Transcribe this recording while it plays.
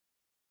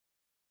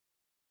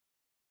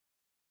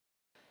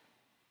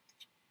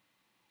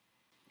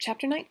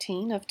Chapter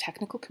 19 of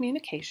Technical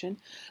Communication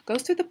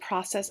goes through the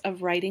process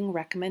of writing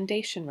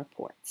recommendation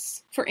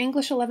reports. For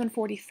English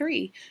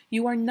 1143,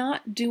 you are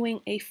not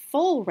doing a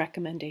full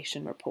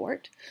recommendation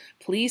report.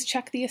 Please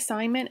check the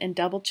assignment and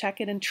double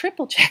check it and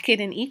triple check it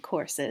in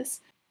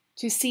e-courses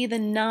to see the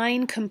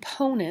 9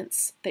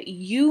 components that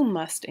you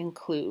must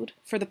include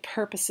for the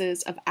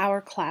purposes of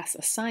our class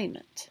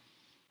assignment.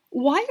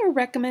 Why are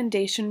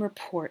recommendation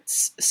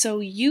reports so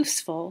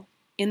useful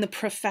in the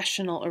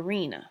professional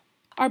arena?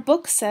 Our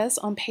book says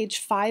on page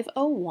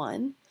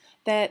 501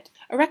 that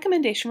a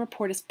recommendation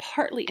report is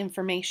partly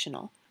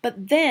informational,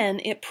 but then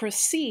it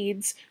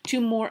proceeds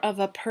to more of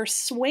a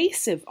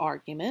persuasive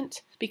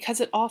argument because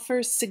it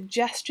offers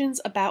suggestions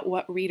about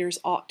what readers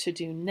ought to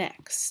do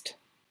next.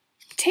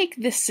 Take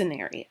this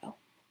scenario.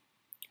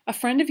 A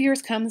friend of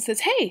yours comes and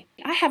says, "Hey,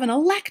 I have an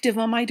elective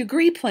on my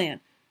degree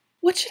plan.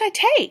 What should I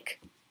take?"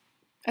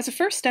 As a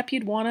first step,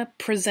 you'd want to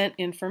present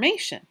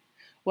information.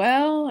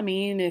 Well,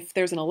 if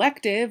there's an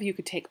elective, you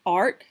could take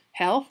art,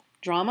 health,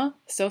 drama,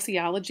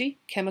 sociology,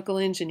 chemical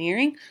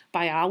engineering,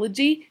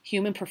 biology,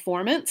 human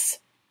performance.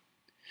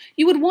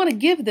 You would want to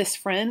give this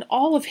friend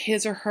all of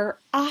his or her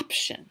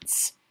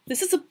options.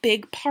 This is a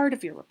big part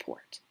of your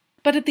report.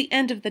 But at the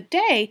end of the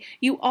day,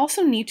 you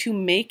also need to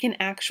make an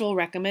actual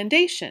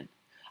recommendation.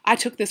 I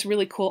took this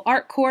really cool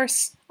art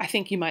course. I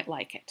think you might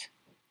like it.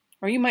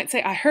 Or you might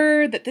say, I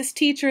heard that this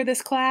teacher,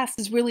 this class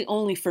is really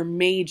only for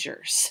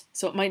majors,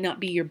 so it might not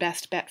be your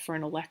best bet for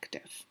an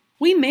elective.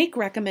 We make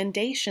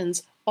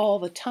recommendations all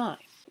the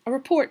time. A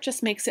report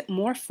just makes it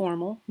more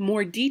formal,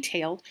 more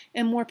detailed,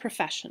 and more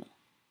professional.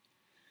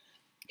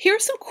 Here are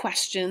some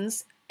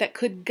questions that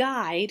could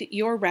guide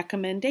your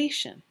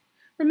recommendation.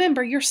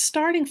 Remember, you're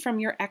starting from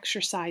your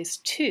exercise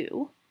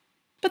 2,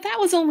 but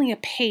that was only a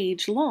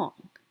page long.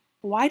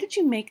 Why did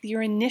you make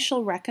your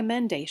initial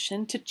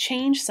recommendation to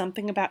change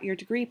something about your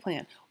degree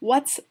plan?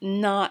 What's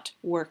not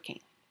working?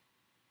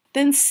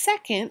 Then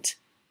second,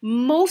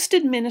 most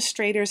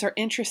administrators are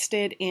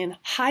interested in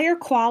higher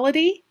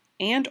quality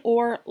and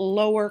or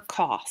lower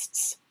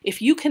costs.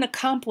 If you can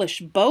accomplish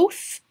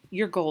both,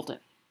 you're golden.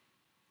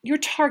 Your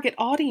target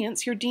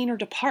audience, your dean or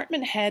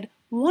department head,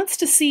 wants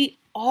to see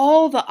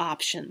all the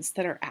options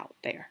that are out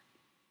there.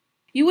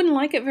 You wouldn't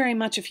like it very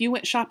much if you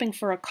went shopping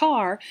for a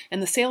car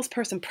and the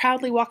salesperson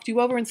proudly walked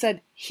you over and said,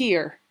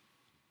 "Here,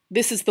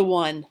 this is the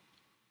one."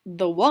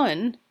 The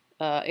one?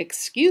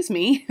 Excuse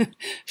me,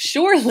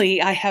 surely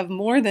I have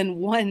more than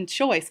one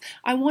choice.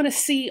 I want to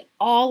see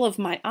all of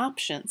my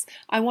options.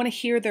 I want to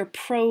hear their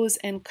pros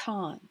and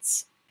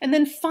cons. And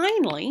then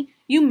finally,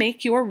 you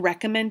make your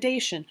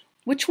recommendation.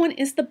 Which one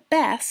is the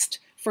best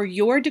for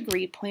your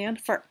degree plan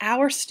for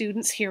our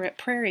students here at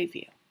Prairie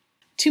View?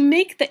 To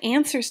make the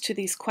answers to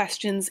these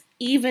questions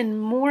even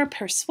more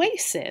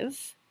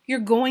persuasive, you're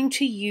going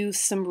to use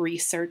some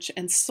research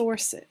and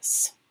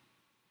sources.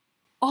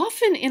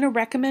 Often in a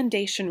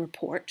recommendation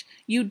report,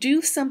 you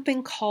do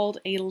something called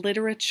a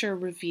literature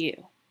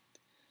review.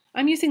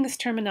 I'm using this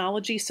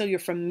terminology so you're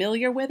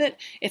familiar with it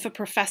if a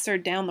professor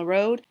down the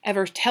road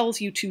ever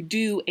tells you to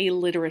do a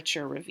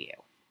literature review.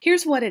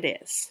 Here's what it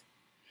is.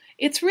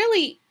 It's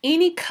really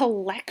any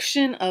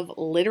collection of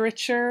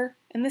literature,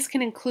 and this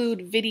can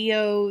include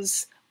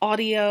videos,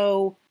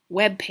 audio,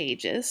 web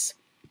pages,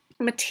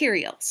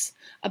 materials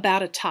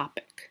about a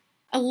topic.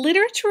 A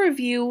literature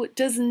review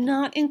does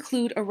not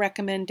include a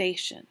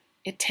recommendation.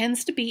 It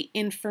tends to be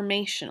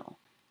informational.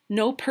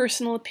 No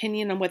personal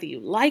opinion on whether you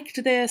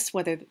liked this,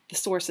 whether the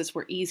sources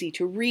were easy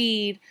to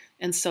read,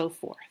 and so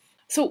forth.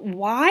 So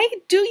why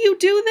do you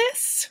do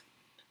this?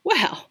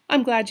 Well,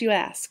 I'm glad you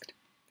asked.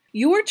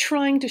 You're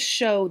trying to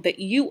show that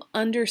you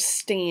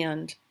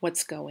understand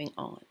what's going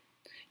on.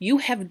 You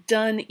have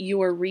done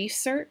your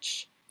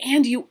research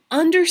and you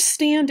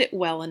understand it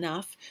well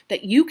enough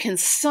that you can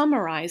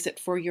summarize it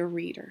for your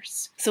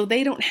readers so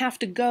they don't have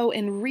to go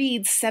and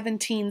read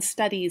 17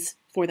 studies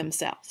for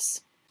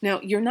themselves.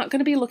 Now, you're not going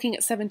to be looking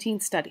at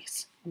 17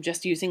 studies. I'm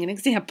just using an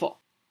example.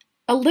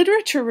 A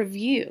literature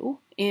review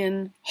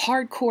in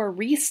hardcore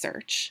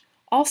research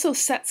also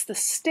sets the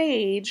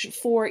stage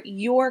for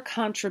your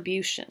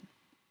contribution.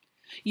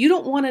 You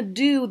don't want to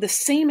do the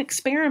same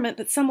experiment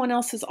that someone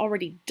else has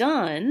already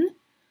done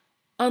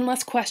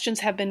unless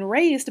questions have been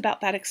raised about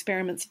that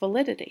experiment's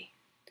validity.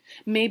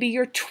 Maybe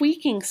you're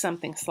tweaking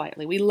something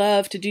slightly. We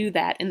love to do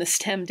that in the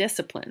STEM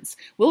disciplines.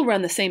 We'll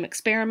run the same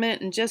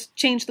experiment and just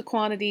change the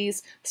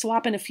quantities,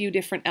 swap in a few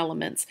different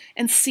elements,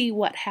 and see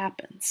what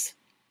happens.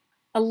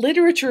 A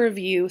literature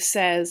review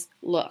says,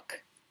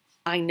 look,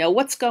 I know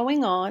what's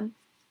going on,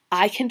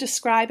 I can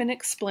describe and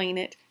explain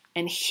it,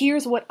 and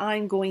here's what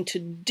I'm going to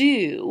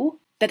do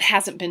that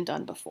hasn't been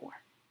done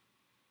before.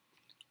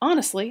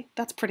 Honestly,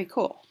 that's pretty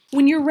cool.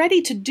 When you're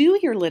ready to do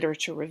your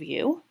literature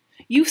review,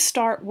 you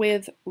start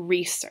with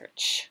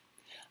research.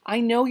 I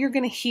know you're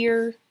going to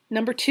hear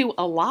number 2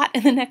 a lot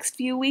in the next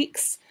few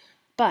weeks,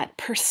 but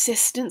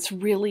persistence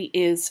really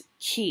is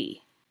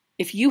key.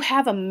 If you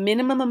have a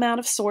minimum amount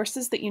of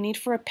sources that you need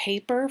for a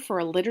paper, for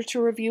a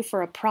literature review,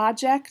 for a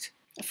project,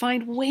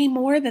 find way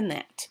more than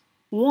that.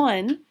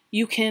 1,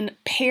 you can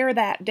pare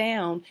that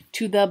down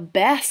to the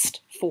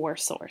best 4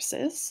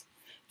 sources.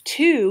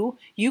 2,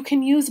 you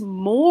can use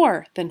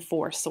more than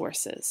 4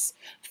 sources.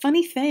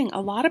 Funny thing,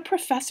 a lot of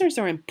professors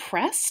are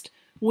impressed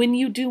when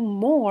you do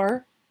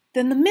more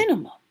than the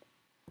minimum.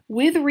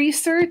 With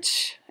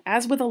research,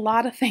 as with a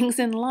lot of things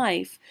in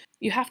life,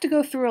 you have to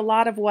go through a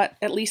lot of what,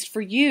 at least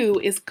for you,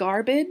 is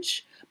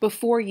garbage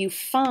before you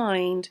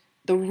find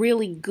the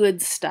really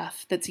good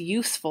stuff that's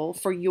useful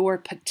for your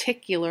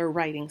particular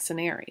writing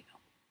scenario.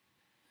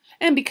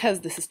 And because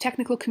this is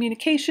technical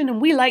communication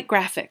and we like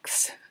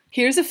graphics,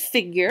 here's a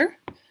figure.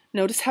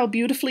 Notice how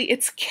beautifully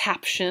it's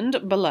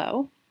captioned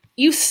below.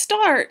 You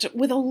start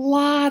with a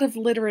lot of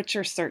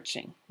literature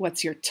searching.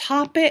 What's your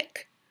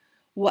topic?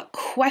 What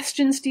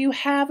questions do you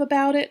have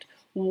about it?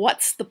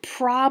 What's the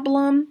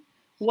problem?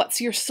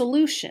 What's your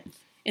solution?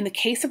 In the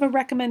case of a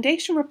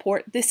recommendation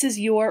report, this is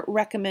your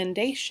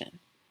recommendation.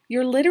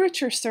 Your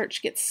literature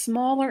search gets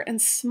smaller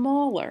and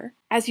smaller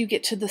as you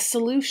get to the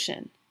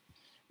solution.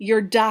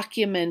 Your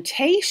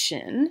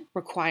documentation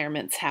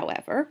requirements,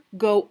 however,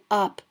 go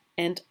up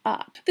and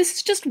up. This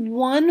is just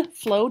one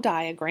flow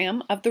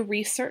diagram of the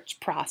research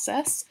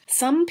process.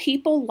 Some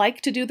people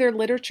like to do their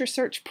literature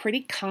search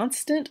pretty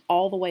constant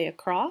all the way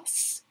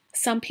across.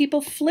 Some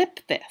people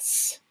flip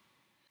this.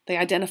 They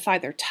identify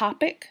their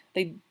topic,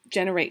 they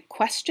generate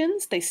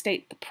questions, they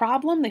state the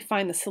problem, they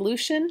find the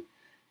solution,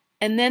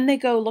 and then they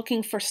go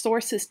looking for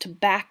sources to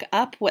back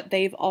up what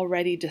they've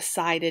already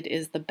decided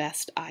is the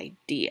best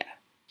idea.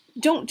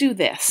 Don't do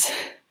this.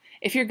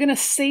 If you're going to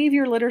save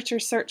your literature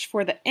search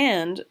for the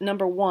end,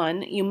 number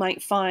 1, you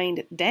might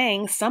find,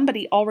 dang,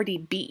 somebody already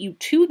beat you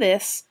to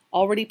this,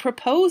 already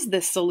proposed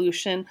this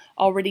solution,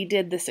 already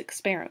did this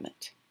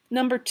experiment.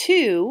 Number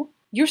 2,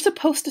 you're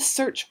supposed to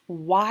search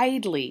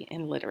widely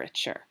in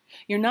literature.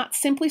 You're not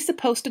simply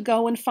supposed to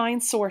go and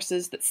find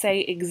sources that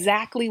say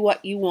exactly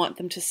what you want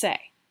them to say.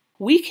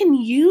 We can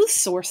use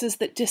sources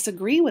that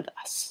disagree with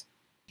us.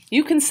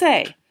 You can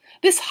say,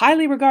 this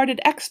highly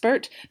regarded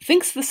expert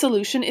thinks the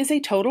solution is a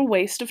total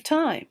waste of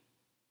time.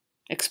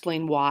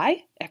 Explain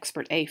why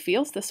expert A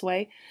feels this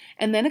way,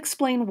 and then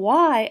explain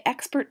why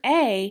expert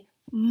A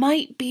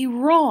might be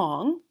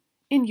wrong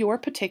in your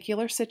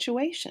particular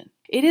situation.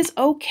 It is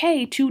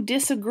okay to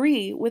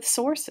disagree with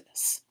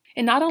sources.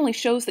 It not only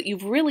shows that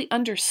you've really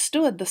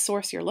understood the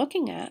source you're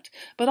looking at,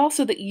 but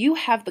also that you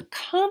have the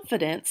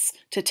confidence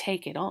to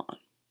take it on.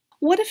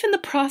 What if in the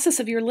process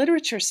of your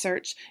literature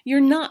search, you're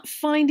not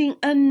finding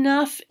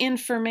enough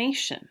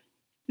information?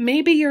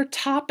 Maybe your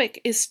topic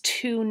is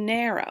too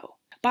narrow.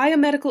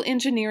 Biomedical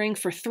engineering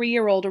for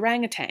 3-year-old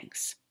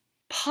orangutans.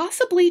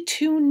 Possibly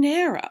too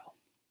narrow.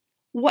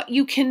 What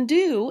you can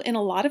do in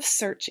a lot of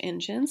search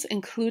engines,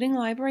 including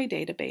library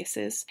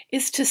databases,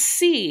 is to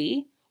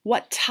see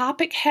what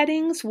topic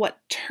headings, what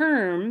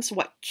terms,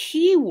 what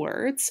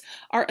keywords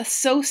are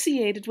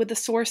associated with the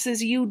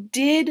sources you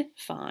did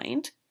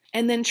find,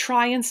 and then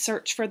try and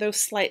search for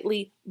those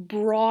slightly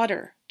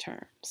broader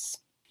terms.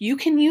 You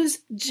can use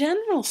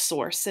general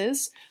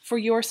sources for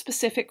your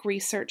specific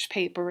research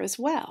paper as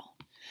well.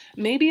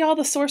 Maybe all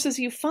the sources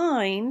you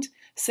find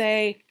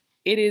say,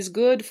 it is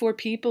good for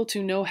people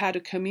to know how to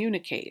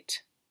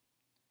communicate.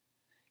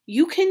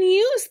 You can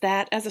use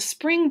that as a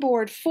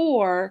springboard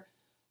for,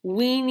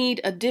 we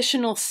need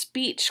additional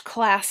speech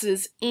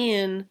classes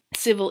in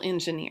civil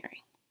engineering.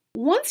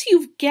 Once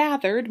you've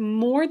gathered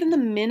more than the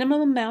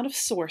minimum amount of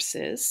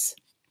sources,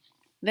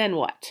 then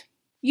what?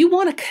 You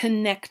want to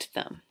connect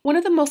them. One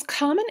of the most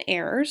common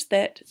errors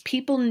that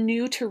people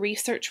new to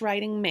research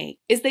writing make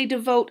is they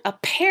devote a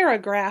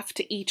paragraph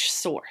to each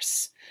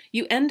source.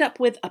 You end up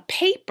with a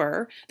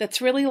paper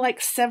that's really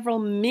like several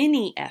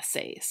mini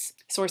essays.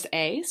 Source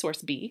A,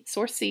 source B,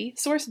 source C,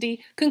 source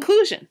D,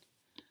 conclusion.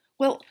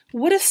 Well,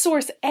 what does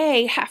source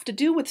A have to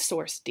do with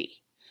source D?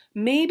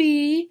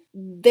 Maybe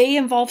they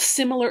involve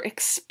similar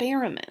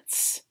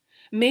experiments.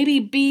 Maybe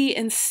B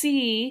and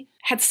C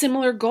had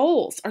similar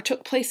goals or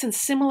took place in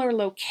similar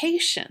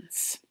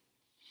locations.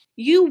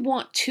 You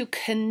want to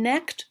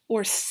connect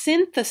or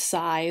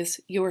synthesize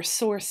your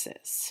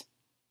sources.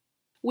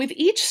 With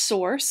each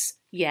source,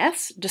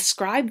 yes,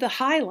 describe the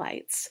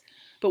highlights,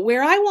 but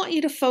where I want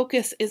you to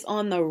focus is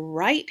on the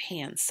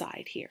right-hand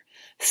side here.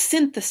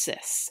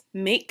 Synthesis,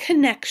 make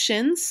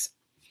connections.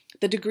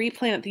 The degree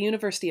plan at the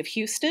University of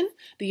Houston,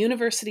 the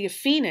University of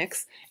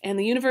Phoenix, and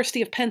the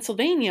University of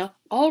Pennsylvania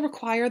all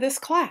require this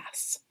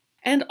class.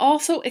 And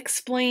also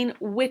explain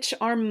which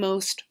are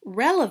most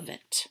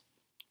relevant.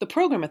 The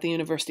program at the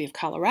University of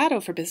Colorado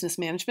for Business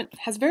Management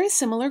has very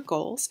similar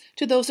goals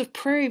to those of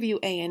Prairie View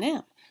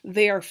A&M.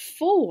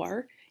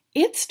 Therefore,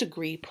 its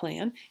degree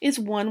plan is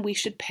one we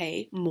should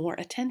pay more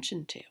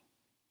attention to.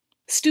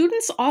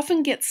 Students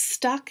often get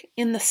stuck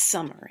in the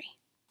summary.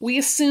 We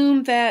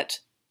assume that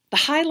the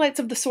highlights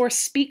of the source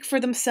speak for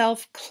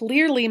themselves.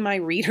 Clearly, my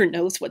reader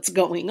knows what's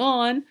going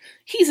on.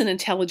 He's an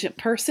intelligent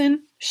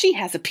person. She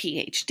has a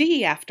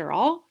PhD, after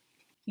all.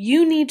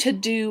 You need to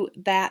do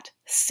that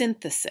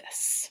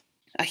synthesis.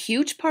 A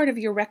huge part of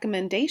your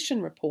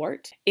recommendation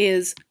report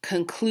is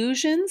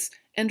conclusions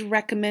and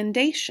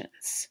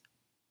recommendations.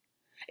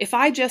 If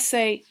I just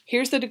say,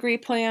 here's the degree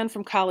plan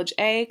from College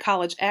A,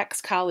 College X,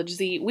 College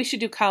Z, we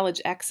should do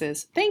College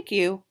X's. Thank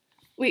you.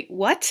 Wait,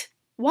 what?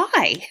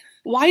 Why?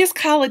 Why is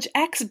College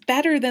X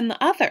better than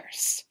the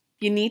others?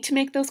 You need to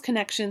make those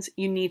connections.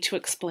 You need to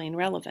explain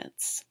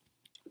relevance.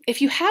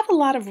 If you have a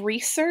lot of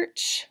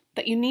research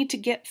that you need to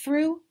get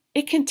through,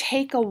 it can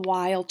take a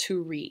while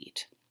to read.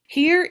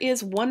 Here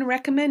is one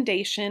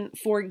recommendation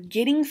for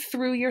getting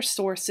through your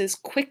sources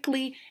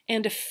quickly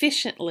and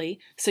efficiently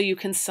so you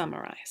can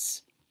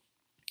summarize.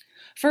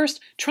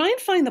 First, try and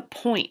find the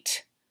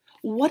point.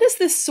 What is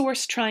this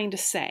source trying to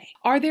say?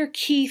 Are there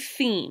key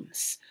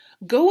themes?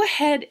 Go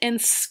ahead and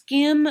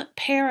skim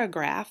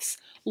paragraphs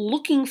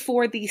looking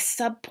for these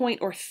subpoint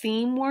or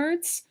theme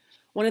words.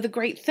 One of the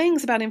great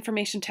things about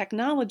information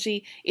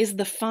technology is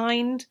the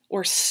find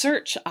or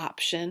search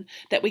option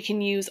that we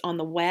can use on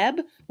the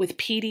web, with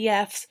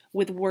PDFs,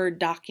 with Word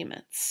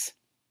documents.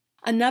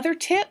 Another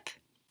tip,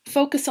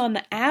 focus on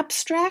the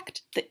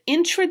abstract, the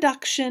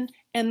introduction,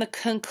 and the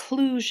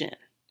conclusion.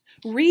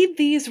 Read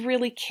these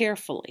really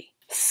carefully.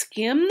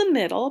 Skim the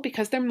middle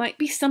because there might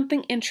be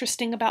something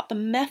interesting about the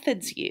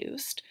methods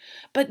used,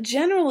 but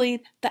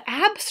generally the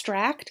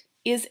abstract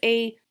is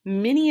a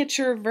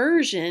miniature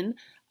version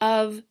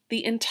of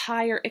the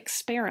entire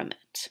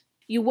experiment.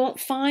 You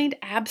won't find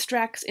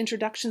abstracts,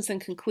 introductions,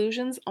 and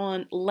conclusions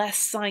on less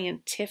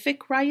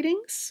scientific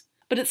writings,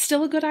 but it's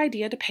still a good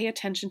idea to pay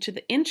attention to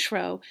the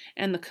intro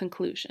and the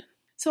conclusion.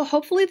 So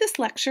hopefully this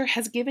lecture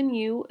has given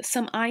you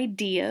some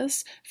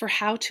ideas for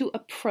how to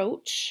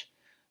approach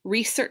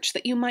research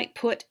that you might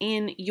put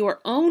in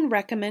your own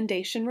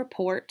recommendation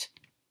report: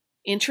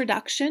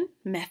 introduction,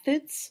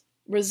 methods,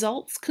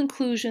 results,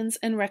 conclusions,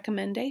 and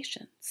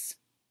recommendations.